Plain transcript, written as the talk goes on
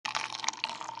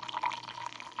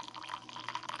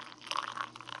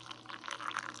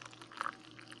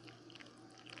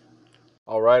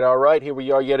All right, here we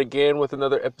are yet again with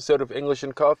another episode of English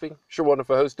and Coffee. Sure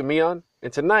wonderful host Mian.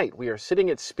 And tonight we are sitting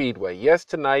at Speedway. Yes,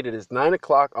 tonight it is 9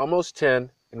 o'clock, almost 10,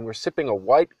 and we're sipping a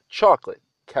white chocolate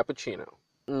cappuccino.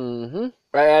 I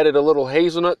added a little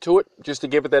hazelnut to it just to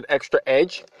give it that extra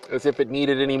edge, as if it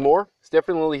needed any more. It's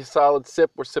definitely a solid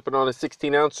sip. We're sipping on a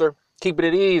 16-ouncer, keeping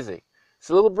it easy. It's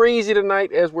a little breezy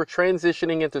tonight as we're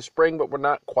transitioning into spring, but we're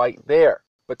not quite there.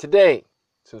 But today,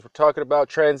 since we're talking about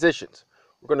transitions,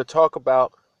 we're going to talk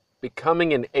about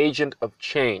becoming an agent of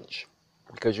change,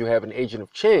 because you have an agent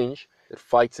of change that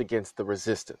fights against the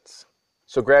resistance.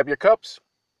 So grab your cups,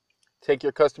 take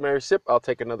your customary sip. I'll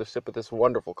take another sip of this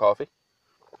wonderful coffee.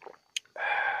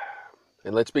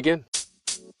 And let's begin.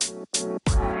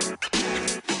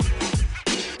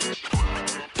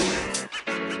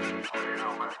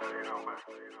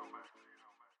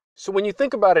 So when you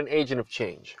think about an agent of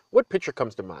change, what picture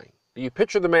comes to mind? Do you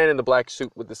picture the man in the black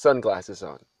suit with the sunglasses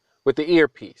on, with the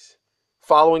earpiece,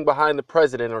 following behind the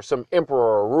president or some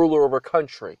emperor or ruler of a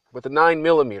country with a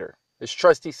 9mm, his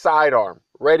trusty sidearm,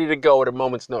 ready to go at a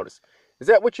moment's notice? Is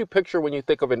that what you picture when you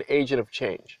think of an agent of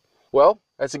change? Well,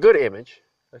 that's a good image.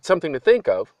 That's something to think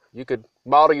of. You could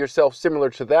model yourself similar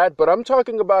to that, but I'm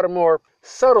talking about a more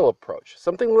subtle approach,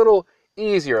 something a little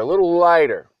easier, a little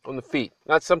lighter on the feet,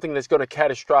 not something that's going to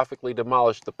catastrophically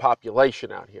demolish the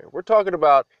population out here. We're talking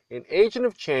about an agent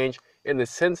of change in the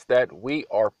sense that we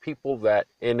are people that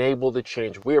enable the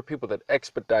change. We are people that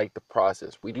expedite the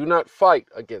process. We do not fight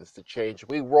against the change.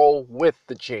 We roll with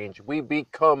the change. We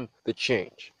become the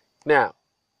change. Now,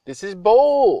 this is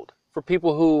bold for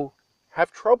people who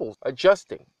have trouble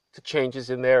adjusting to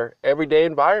changes in their everyday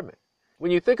environment.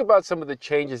 When you think about some of the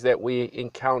changes that we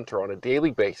encounter on a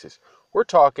daily basis, we're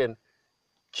talking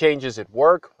changes at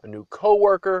work, a new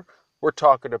coworker. We're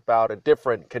talking about a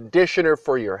different conditioner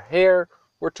for your hair.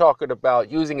 We're talking about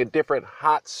using a different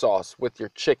hot sauce with your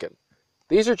chicken.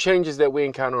 These are changes that we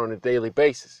encounter on a daily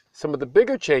basis. Some of the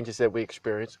bigger changes that we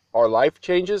experience are life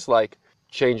changes, like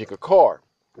changing a car,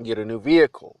 get a new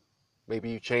vehicle. Maybe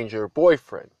you change your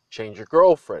boyfriend, change your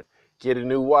girlfriend, get a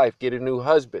new wife, get a new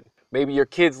husband. Maybe your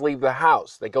kids leave the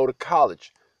house, they go to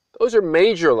college. Those are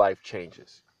major life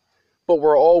changes. But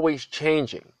we're always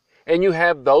changing. And you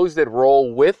have those that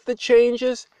roll with the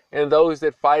changes and those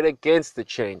that fight against the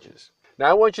changes. Now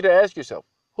I want you to ask yourself,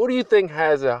 who do you think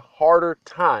has a harder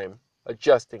time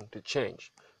adjusting to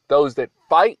change? Those that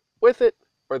fight with it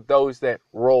or those that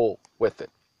roll with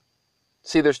it?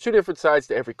 See, there's two different sides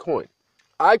to every coin.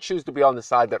 I choose to be on the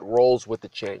side that rolls with the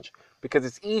change because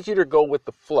it's easier to go with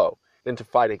the flow than to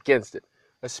fight against it,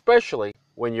 especially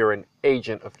when you're an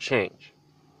agent of change.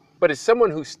 But as someone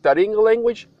who's studying a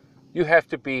language, you have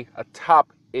to be a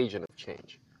top agent of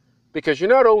change, because you're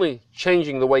not only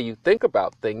changing the way you think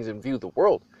about things and view the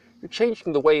world, you're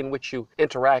changing the way in which you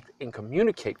interact and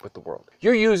communicate with the world.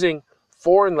 You're using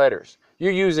foreign letters.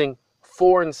 You're using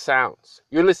foreign sounds.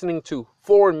 You're listening to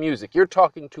foreign music. You're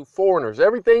talking to foreigners.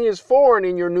 Everything is foreign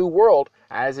in your new world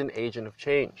as an agent of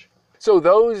change. So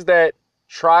those that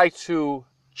try to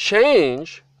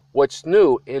change what's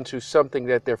new into something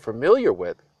that they're familiar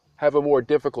with have a more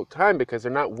difficult time because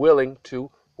they're not willing to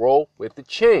roll with the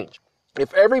change.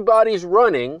 If everybody's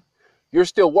running, you're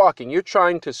still walking. You're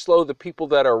trying to slow the people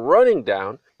that are running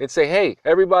down and say, hey,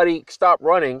 everybody stop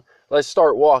running. Let's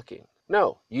start walking.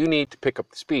 No, you need to pick up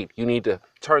the speed. You need to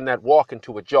turn that walk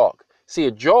into a jog. See,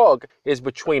 a jog is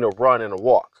between a run and a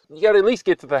walk. You got to at least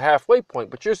get to the halfway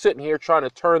point, but you're sitting here trying to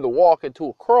turn the walk into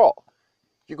a crawl.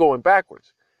 You're going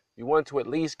backwards. You want to at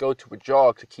least go to a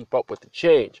jog to keep up with the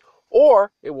change,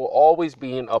 or it will always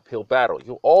be an uphill battle.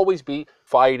 You'll always be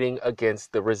fighting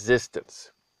against the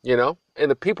resistance,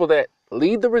 And the people that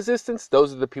lead the resistance,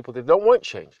 those are the people that don't want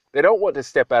change. They don't want to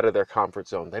step out of their comfort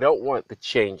zone. They don't want the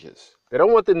changes. They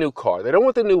don't want the new car. They don't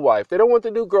want the new wife. They don't want the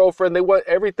new girlfriend. They want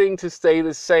everything to stay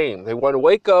the same. They want to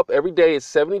wake up every day. It's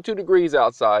 72 degrees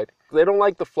outside. They don't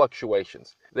like the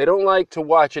fluctuations. They don't like to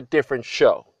watch a different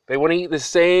show. They want to eat the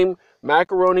same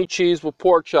macaroni cheese with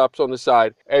pork chops on the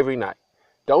side every night.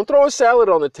 Don't throw a salad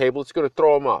on the table. It's going to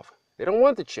throw them off. They don't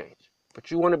want the change, but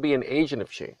you want to be an agent of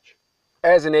change.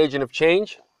 As an agent of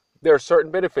change, there are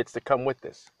certain benefits that come with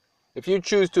this. If you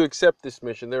choose to accept this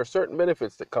mission, there are certain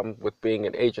benefits that come with being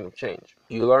an agent of change.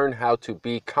 You learn how to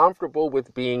be comfortable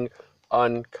with being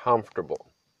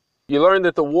uncomfortable. You learn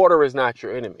that the water is not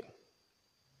your enemy.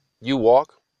 You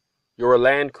walk. You're a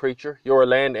land creature. You're a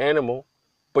land animal.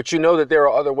 But you know that there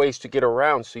are other ways to get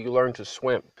around, so you learn to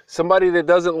swim. Somebody that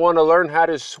doesn't want to learn how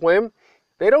to swim,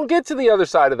 they don't get to the other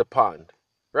side of the pond,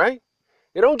 right?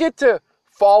 They don't get to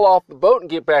fall off the boat and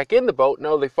get back in the boat.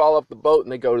 No, they fall off the boat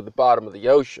and they go to the bottom of the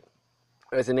ocean.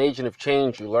 As an agent of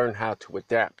change, you learn how to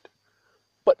adapt.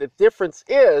 But the difference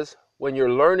is when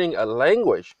you're learning a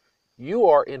language, you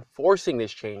are enforcing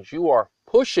this change. You are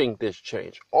pushing this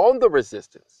change on the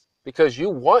resistance because you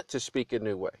want to speak a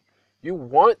new way. You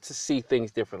want to see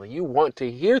things differently. You want to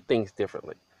hear things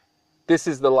differently. This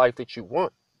is the life that you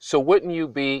want. So wouldn't you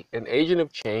be an agent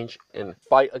of change and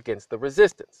fight against the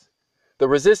resistance? The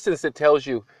resistance that tells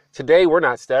you, today we're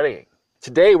not studying.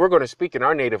 Today we're going to speak in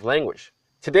our native language.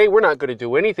 Today we're not going to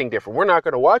do anything different. We're not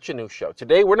going to watch a new show.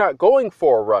 Today we're not going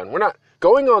for a run. We're not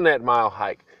going on that mile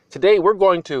hike. Today we're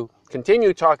going to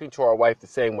continue talking to our wife the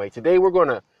same way. Today we're going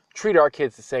to treat our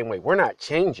kids the same way. We're not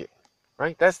changing,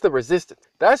 right? That's the resistance.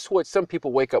 That's what some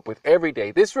people wake up with every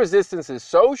day. This resistance is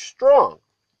so strong,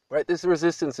 right? This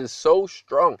resistance is so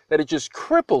strong that it just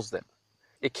cripples them.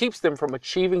 It keeps them from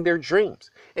achieving their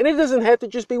dreams. And it doesn't have to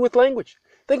just be with language.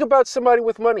 Think about somebody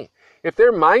with money. If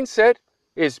their mindset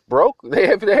is broke, they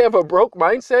have a broke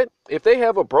mindset. If they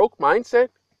have a broke mindset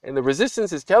and the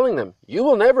resistance is telling them, you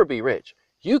will never be rich.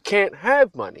 You can't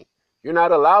have money. You're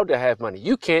not allowed to have money.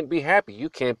 You can't be happy. You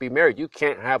can't be married. You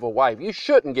can't have a wife. You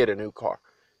shouldn't get a new car.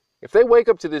 If they wake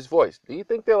up to this voice, do you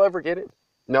think they'll ever get it?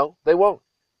 No, they won't.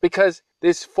 Because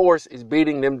this force is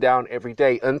beating them down every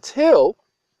day until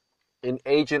an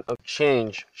agent of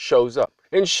change shows up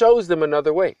and shows them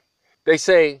another way. They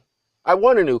say, I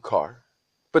want a new car,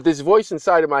 but this voice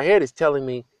inside of my head is telling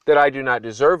me that I do not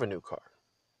deserve a new car.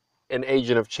 An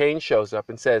agent of change shows up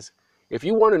and says, if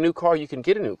you want a new car, you can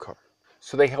get a new car.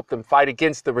 So they help them fight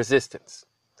against the resistance.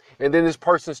 And then this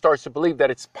person starts to believe that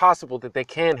it's possible that they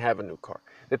can have a new car,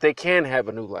 that they can have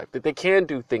a new life, that they can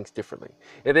do things differently.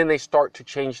 And then they start to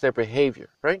change their behavior,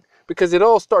 right? Because it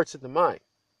all starts in the mind.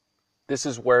 This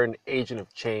is where an agent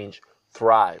of change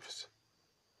thrives.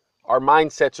 Our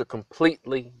mindsets are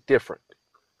completely different.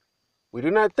 We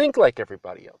do not think like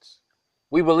everybody else.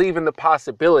 We believe in the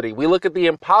possibility. We look at the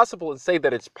impossible and say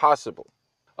that it's possible.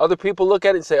 Other people look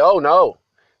at it and say, oh no,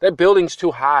 that building's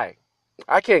too high.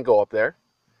 I can't go up there.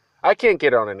 I can't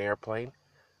get on an airplane.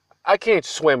 I can't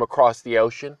swim across the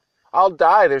ocean. I'll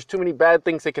die. There's too many bad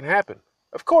things that can happen.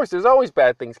 Of course, there's always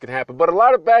bad things can happen, but a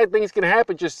lot of bad things can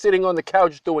happen just sitting on the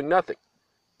couch doing nothing.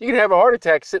 You can have a heart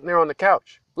attack sitting there on the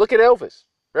couch. Look at Elvis,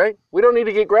 right? We don't need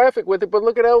to get graphic with it, but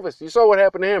look at Elvis. You saw what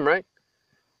happened to him, right?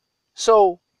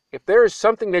 So if there is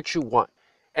something that you want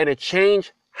and a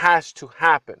change has to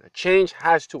happen, a change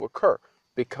has to occur,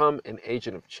 become an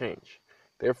agent of change.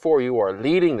 Therefore, you are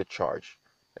leading the charge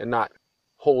and not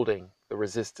holding the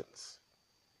resistance.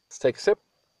 Let's take a sip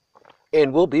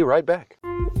and we'll be right back.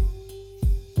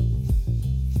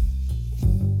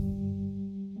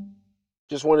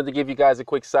 Just wanted to give you guys a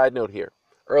quick side note here.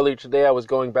 Earlier today, I was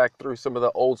going back through some of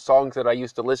the old songs that I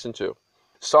used to listen to.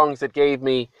 Songs that gave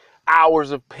me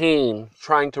hours of pain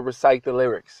trying to recite the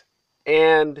lyrics.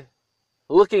 And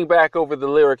looking back over the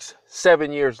lyrics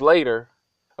 7 years later,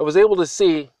 I was able to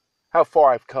see how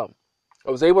far I've come.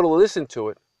 I was able to listen to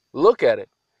it, look at it.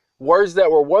 Words that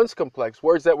were once complex,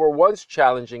 words that were once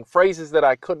challenging, phrases that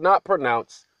I could not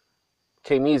pronounce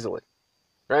came easily,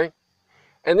 right?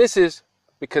 And this is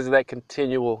because of that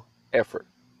continual effort,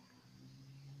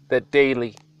 that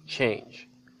daily change.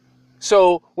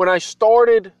 So when I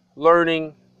started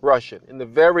learning Russian in the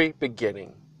very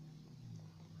beginning,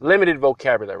 limited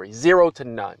vocabulary, 0 to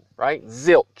none, right?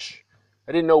 Zilch.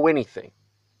 I didn't know anything.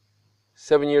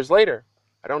 7 years later,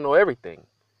 I don't know everything,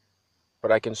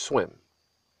 but I can swim.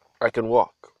 I can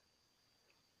walk.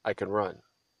 I can run.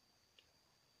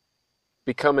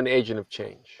 Become an agent of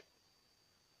change.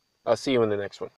 I'll see you in the next one.